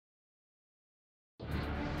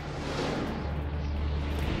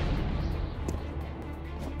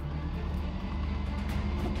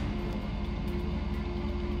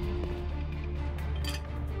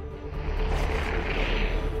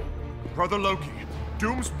Brother Loki,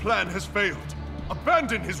 Doom's plan has failed.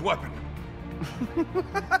 Abandon his weapon!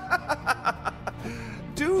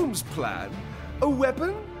 Doom's plan? A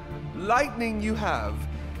weapon? Lightning you have.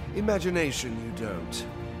 Imagination you don't.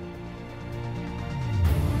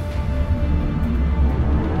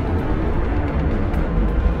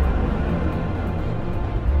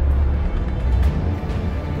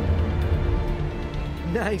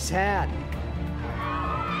 Nice hat.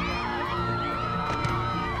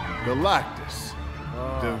 Galactus,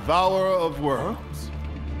 devourer of worlds.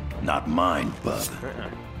 Not mine, bud.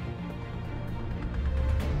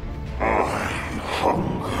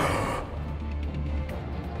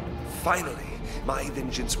 Finally, my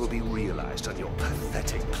vengeance will be realized on your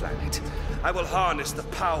pathetic planet. I will harness the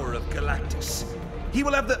power of Galactus. He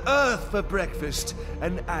will have the Earth for breakfast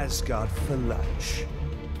and Asgard for lunch.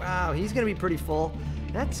 Wow, he's gonna be pretty full.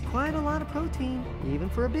 That's quite a lot of protein, even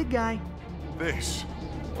for a big guy. This,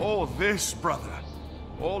 all this, brother.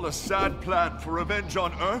 All a sad plan for revenge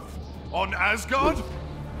on Earth? On Asgard?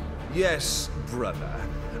 Yes, brother.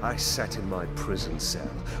 I sat in my prison cell,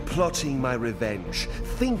 plotting my revenge,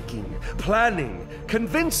 thinking, planning,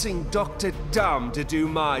 convincing Dr. Dumb to do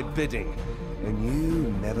my bidding. And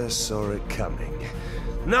you never saw it coming.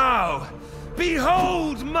 Now,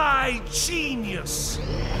 behold my genius!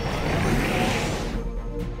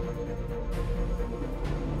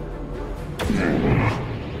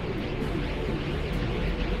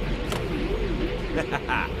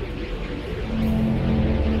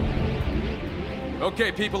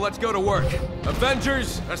 Okay, people, let's go to work.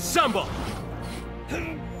 Avengers, assemble!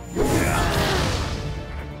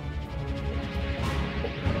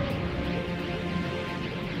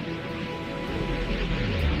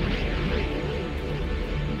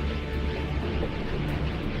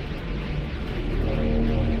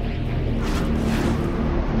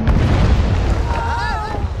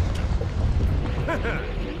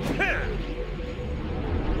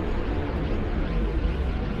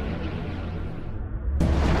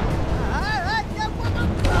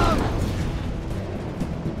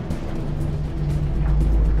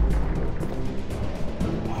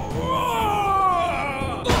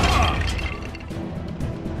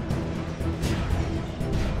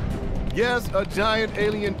 Yes, a giant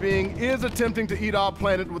alien being is attempting to eat our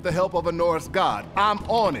planet with the help of a Norse god. I'm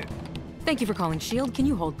on it. Thank you for calling S.H.I.E.L.D. Can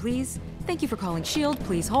you hold, please? Thank you for calling S.H.I.E.L.D.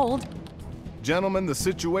 Please hold. Gentlemen, the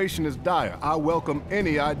situation is dire. I welcome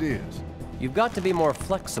any ideas. You've got to be more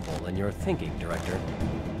flexible in your thinking, Director.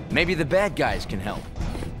 Maybe the bad guys can help.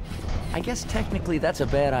 I guess technically that's a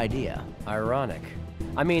bad idea. Ironic.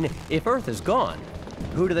 I mean, if Earth is gone,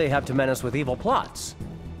 who do they have to menace with evil plots?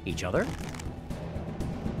 Each other?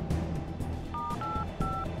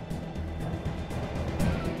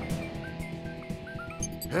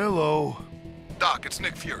 Hello. Doc, it's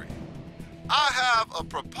Nick Fury. I have a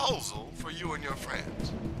proposal for you and your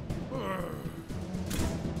friends.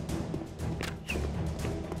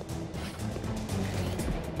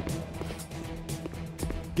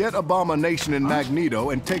 Get Abomination and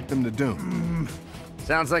Magneto and take them to Doom.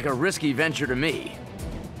 Sounds like a risky venture to me.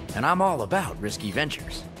 And I'm all about risky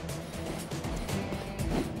ventures.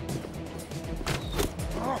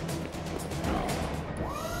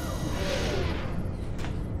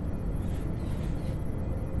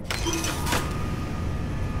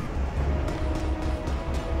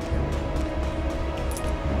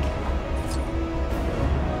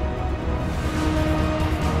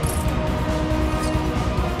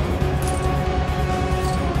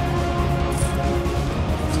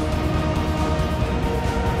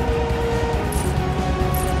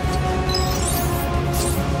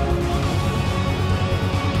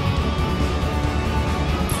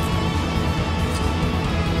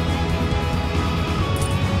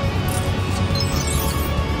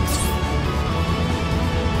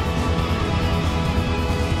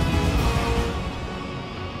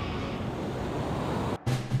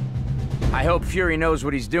 I hope Fury knows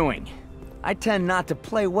what he's doing. I tend not to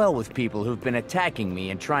play well with people who've been attacking me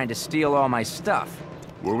and trying to steal all my stuff.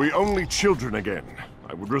 Were we only children again,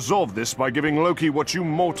 I would resolve this by giving Loki what you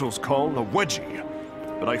mortals call a wedgie.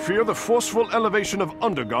 But I fear the forceful elevation of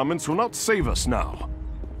undergarments will not save us now.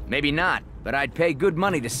 Maybe not, but I'd pay good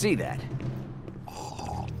money to see that.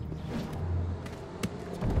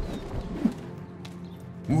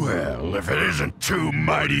 Well, if it isn't two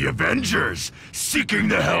mighty Avengers seeking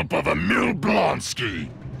the help of Emil Blonsky.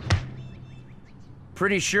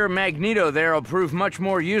 Pretty sure Magneto there will prove much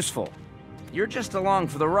more useful. You're just along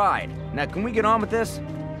for the ride. Now, can we get on with this?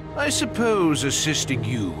 I suppose assisting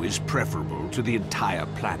you is preferable to the entire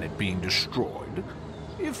planet being destroyed,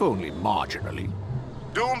 if only marginally.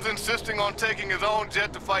 Doom's insisting on taking his own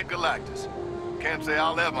jet to fight Galactus. Can't say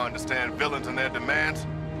I'll ever understand villains and their demands.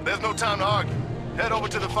 There's no time to argue. Head over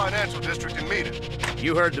to the financial district and meet him.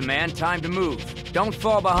 You heard the man. Time to move. Don't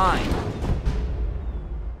fall behind.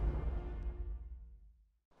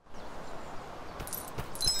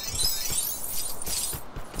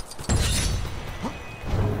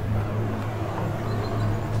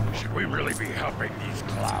 Should we really be helping these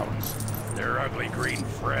clowns? Their ugly green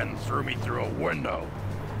friend threw me through a window.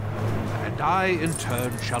 And I, in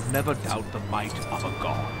turn, shall never doubt the might of a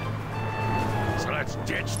god. So let's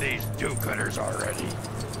ditch these do-gooders already.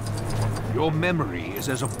 Your memory is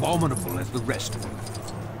as abominable as the rest of you.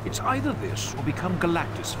 It's either this or become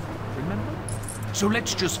Galactus food, remember? So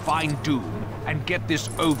let's just find Doom and get this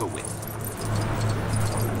over with.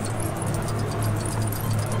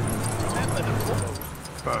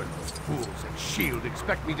 Those fools at S.H.I.E.L.D.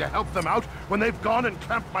 expect me to help them out when they've gone and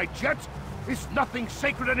camped my jet? Is nothing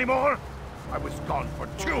sacred anymore? I was gone for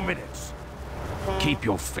 2 minutes. Keep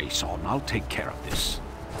your face on. I'll take care of this.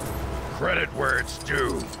 Credit where it's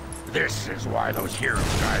due. This is why those hero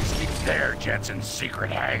guys keep their jets in secret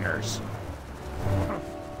hangars.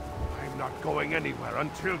 I'm not going anywhere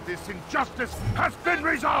until this injustice has been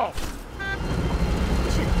resolved!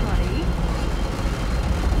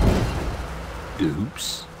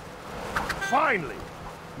 Oops. Finally!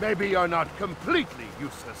 Maybe you're not completely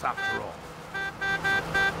useless after all.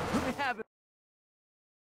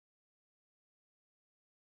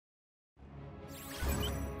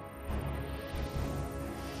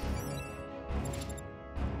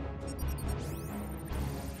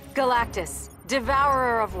 Galactus,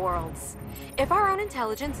 devourer of worlds. If our own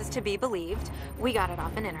intelligence is to be believed, we got it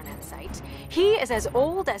off an internet site. He is as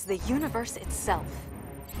old as the universe itself.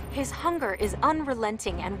 His hunger is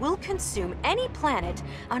unrelenting and will consume any planet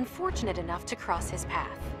unfortunate enough to cross his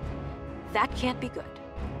path. That can't be good.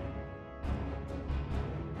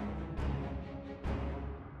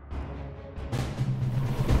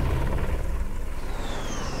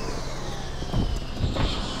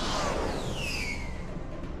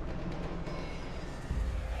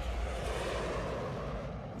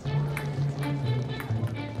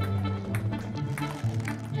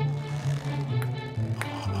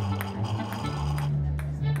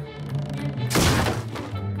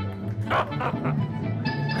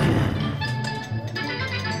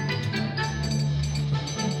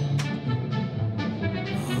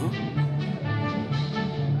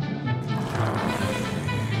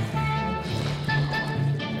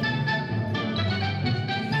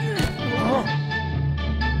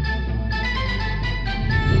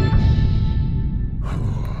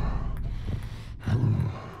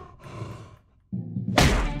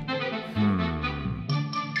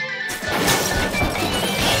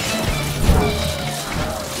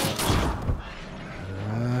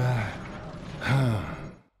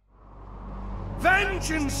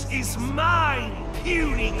 Vengeance is mine,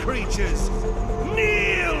 puny creatures!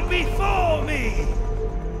 Kneel before me!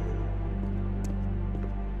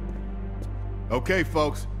 Okay,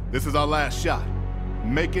 folks, this is our last shot.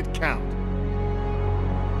 Make it count.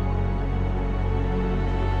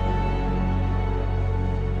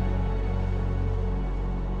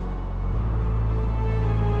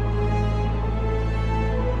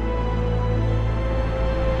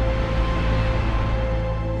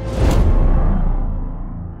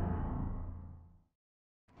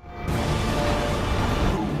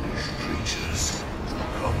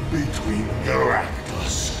 Between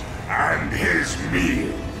Galactus and his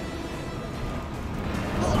meal.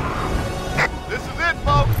 This is it,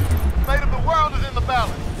 folks. The fate of the world is in the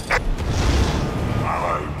balance.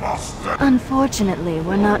 I must... Unfortunately,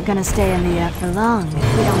 we're not gonna stay in the air for long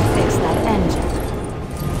if we don't fix that engine.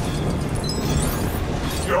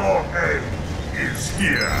 Your end is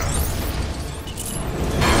here.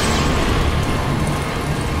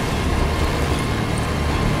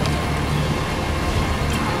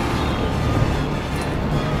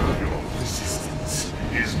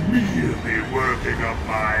 Merely working up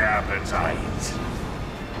my appetite.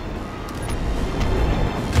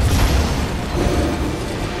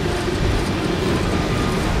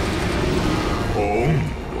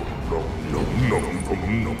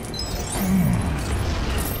 Nom.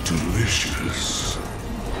 Delicious.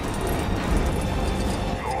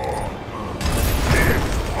 Your is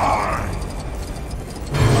mine.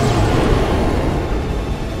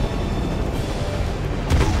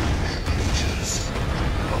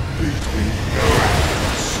 Between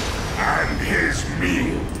Galactus and his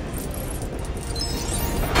meal.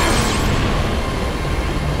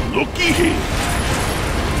 Looky here.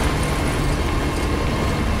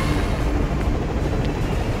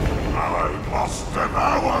 I must deny.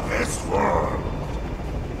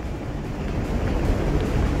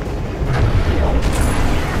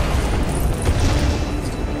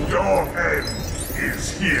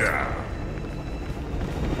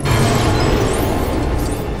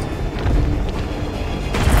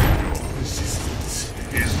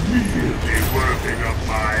 merely working up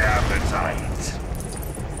my appetite.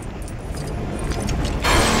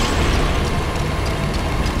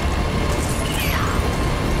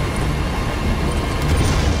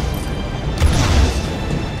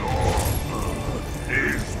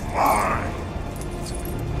 Is mine.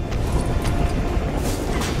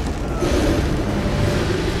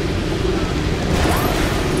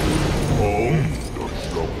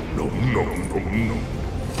 No.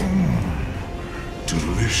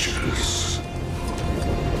 Delicious.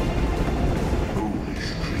 Foolish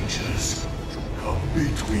creatures come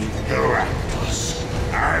between Galactus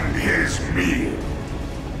and his meal.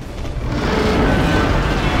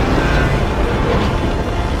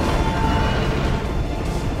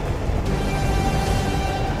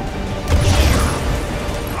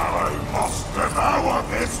 I must devour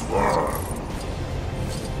this world.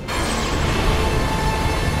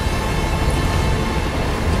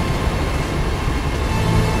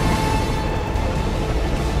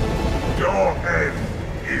 Your end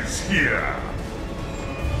is here.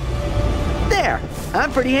 There!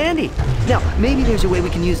 I'm pretty handy. Now, maybe there's a way we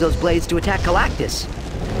can use those blades to attack Galactus.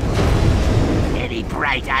 Any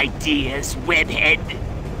bright ideas, webhead?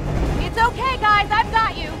 It's okay, guys. I've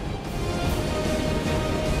got you.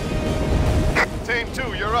 Team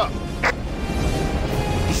 2, you're up.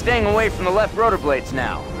 He's staying away from the left rotor blades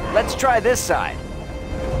now. Let's try this side.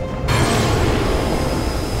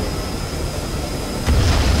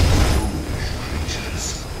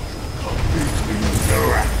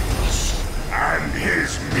 Galactus and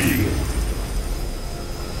his meal.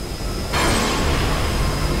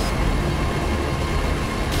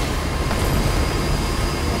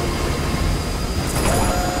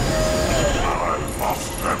 I must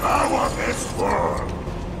devour this world.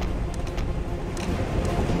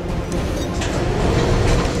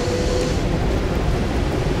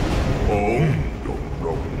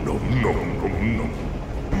 No.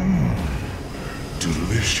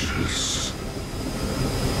 Delicious.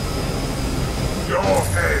 Your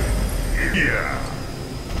head is here.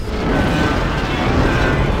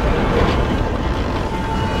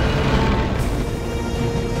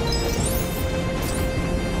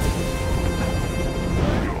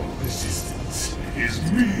 Your resistance is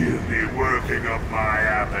merely working up my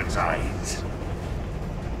appetite.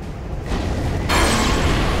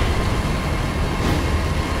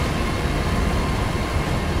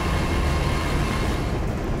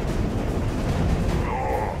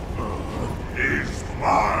 Is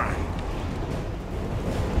mine.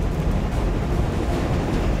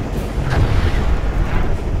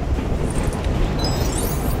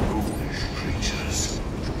 Foolish creatures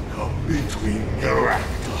come between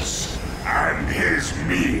Galactus and his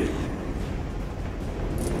meal.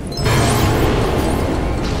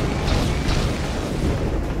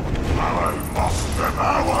 I must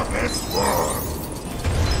devour this world.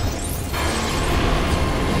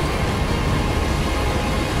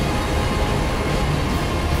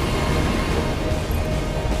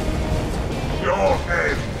 Your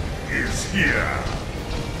end is here.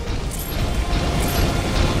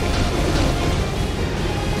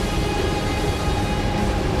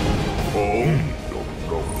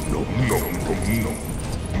 No.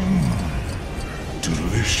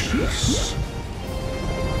 Delicious.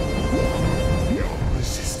 Your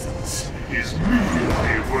resistance is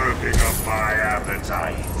merely working up my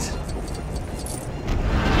appetite.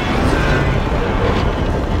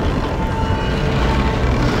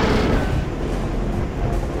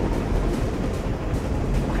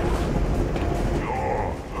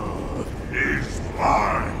 Is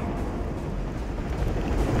mine.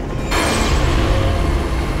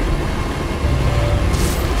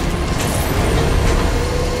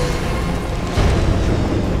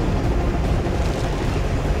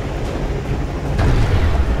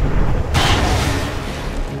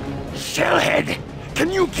 Shellhead, can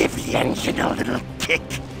you give the engine a little kick?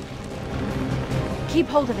 Keep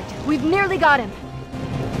hold of it. We've nearly got him.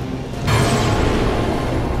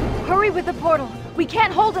 Hurry with the portal. We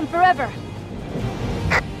can't hold him forever.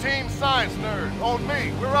 Team Science Nerd, on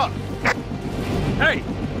me. We're up. Hey!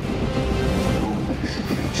 Foolish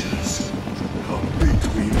creatures come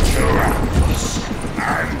between Galactus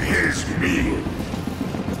and his meal.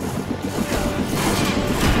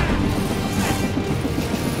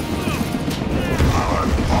 I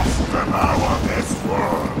must devour this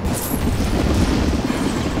world.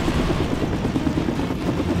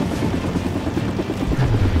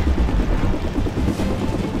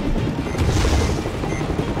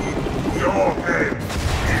 Your end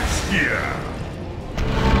is here.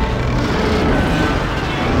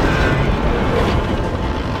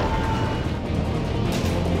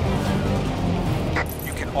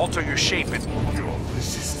 alter your shape and... Your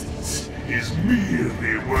resistance is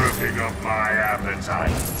merely working up my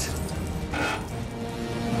appetite.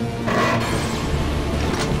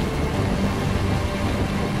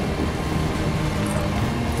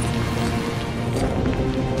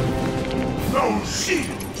 Those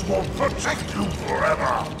shields won't protect you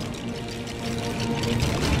forever.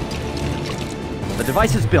 The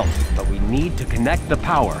device is built, but we need to connect the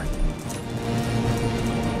power.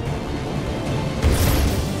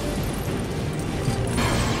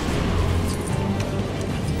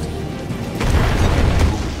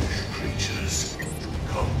 Creatures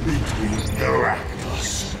come between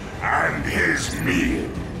Galactus and his meal.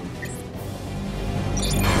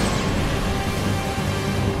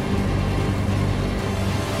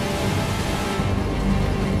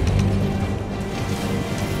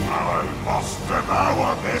 I must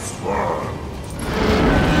devour this world.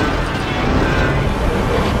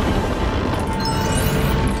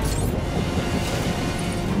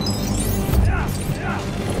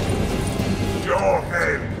 Your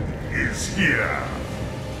end is here.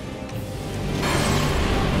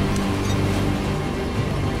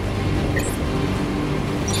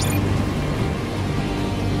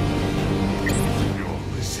 Your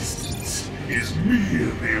resistance is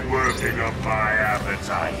merely working up my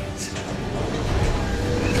appetite.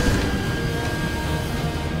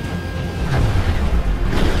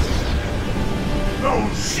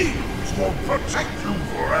 Those shields won't protect you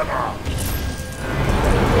forever.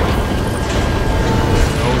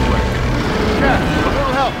 Cat, a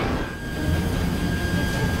little help.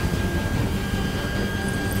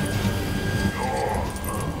 Your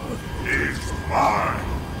is mine.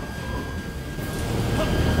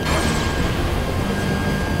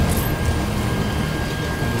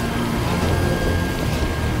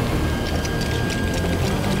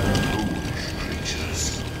 Foolish creatures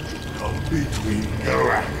come between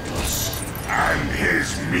Galactus and his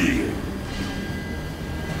meal.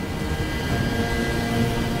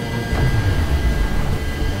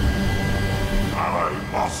 I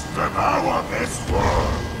must devour this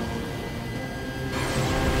world.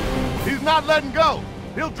 He's not letting go.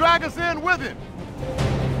 He'll drag us in with him.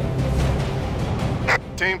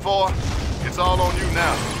 Team 4, it's all on you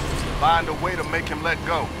now. Find a way to make him let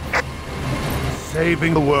go.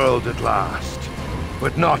 Saving the world at last,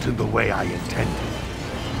 but not in the way I intended.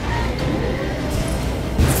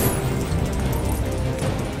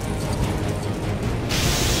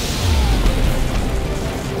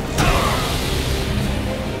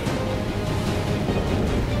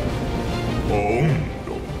 Oh,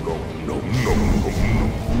 no.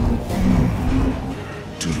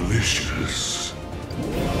 Delicious.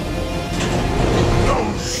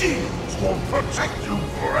 Those shields won't protect you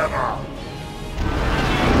forever.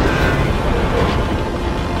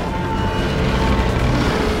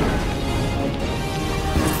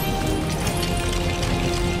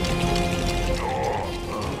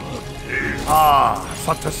 Ah,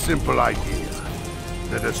 such a simple idea.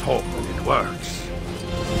 Let us hope that it works.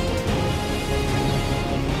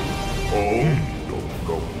 Oh,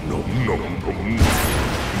 no.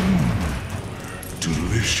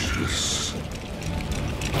 Delicious.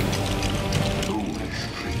 Foolish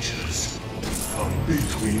creatures come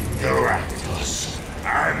between Galactus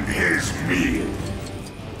and his meal.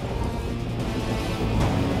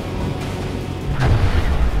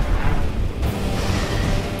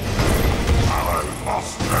 I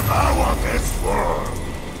must devour this world.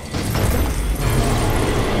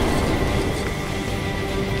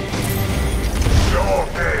 Your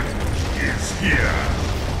end is here.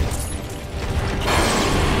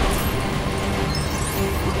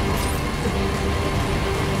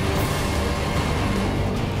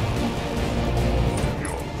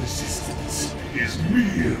 Your resistance is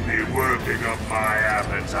merely working up my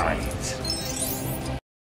appetite.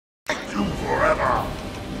 Thank you forever.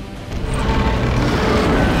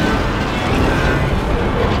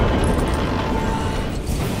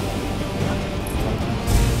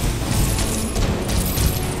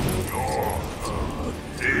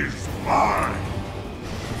 Is mine.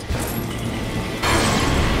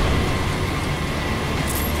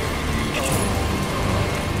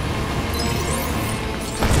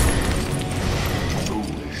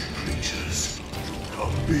 Foolish creatures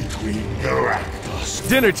come between Galactus.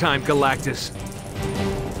 Dinner time, Galactus.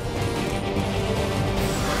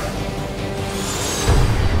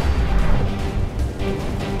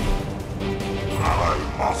 I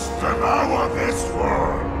must devour this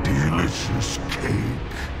world. Delicious cake.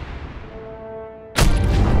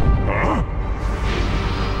 Huh?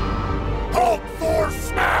 Hulk Force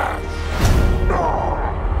smash!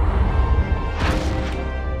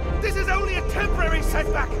 This is only a temporary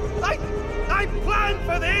setback. I planned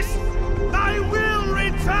for this. I will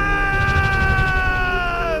return!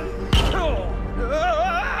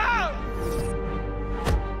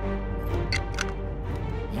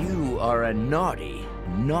 You are a naughty,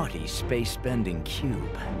 naughty space-bending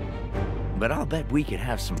cube. But I'll bet we could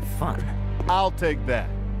have some fun. I'll take that.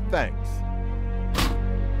 Thanks.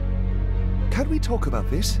 Can we talk about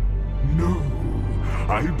this? No.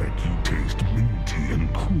 I bet you taste minty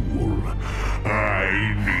and cool.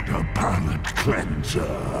 I need a palate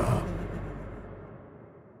cleanser.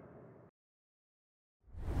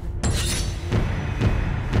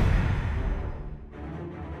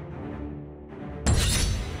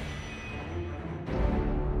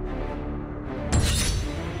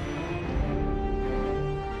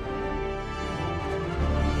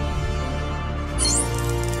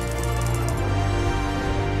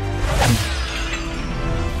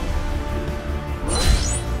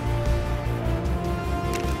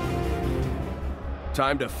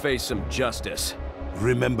 Time to face some justice.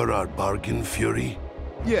 Remember our bargain, Fury?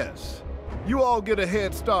 Yes. You all get a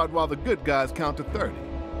head start while the good guys count to 30.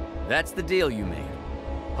 That's the deal you made.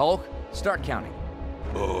 Hulk, start counting.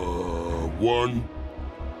 1,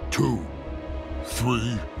 2,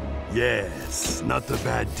 3. Yes, not a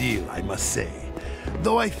bad deal, I must say.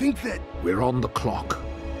 Though I think that... We're on the clock.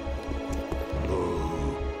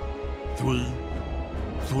 3,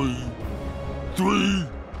 3, 3...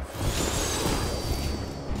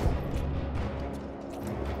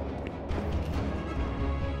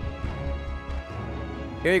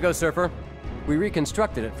 Here you go, Surfer. We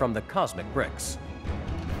reconstructed it from the cosmic bricks.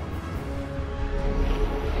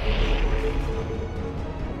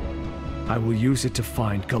 I will use it to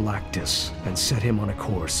find Galactus and set him on a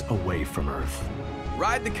course away from Earth.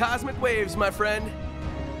 Ride the cosmic waves, my friend.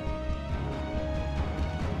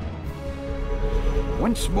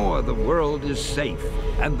 Once more, the world is safe,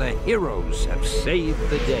 and the heroes have saved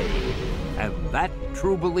the day. And that,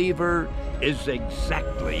 true believer, is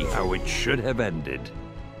exactly how it should have ended.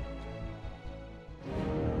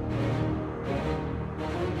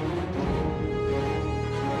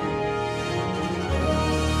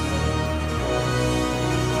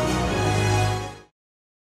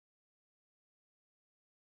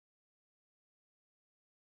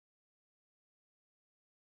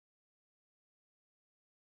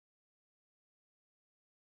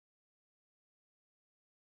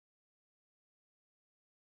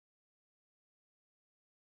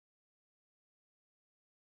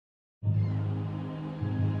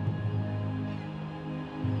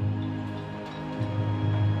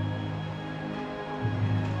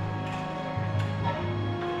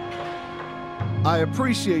 I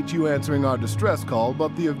appreciate you answering our distress call,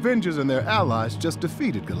 but the Avengers and their allies just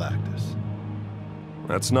defeated Galactus.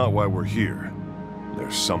 That's not why we're here.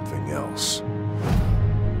 There's something else.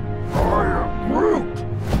 I am Groot!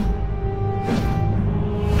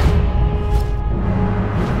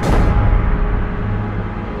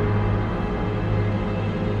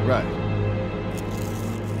 Right.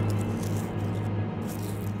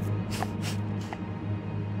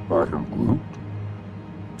 I am Groot.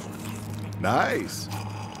 Nice.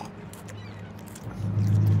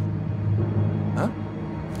 Huh?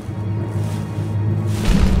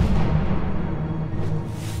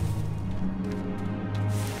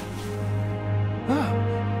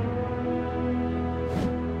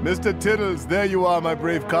 Mr. Tittles, there you are, my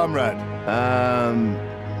brave comrade. Huh?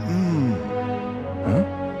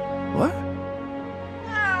 What?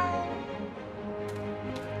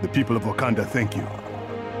 The people of Wakanda thank you.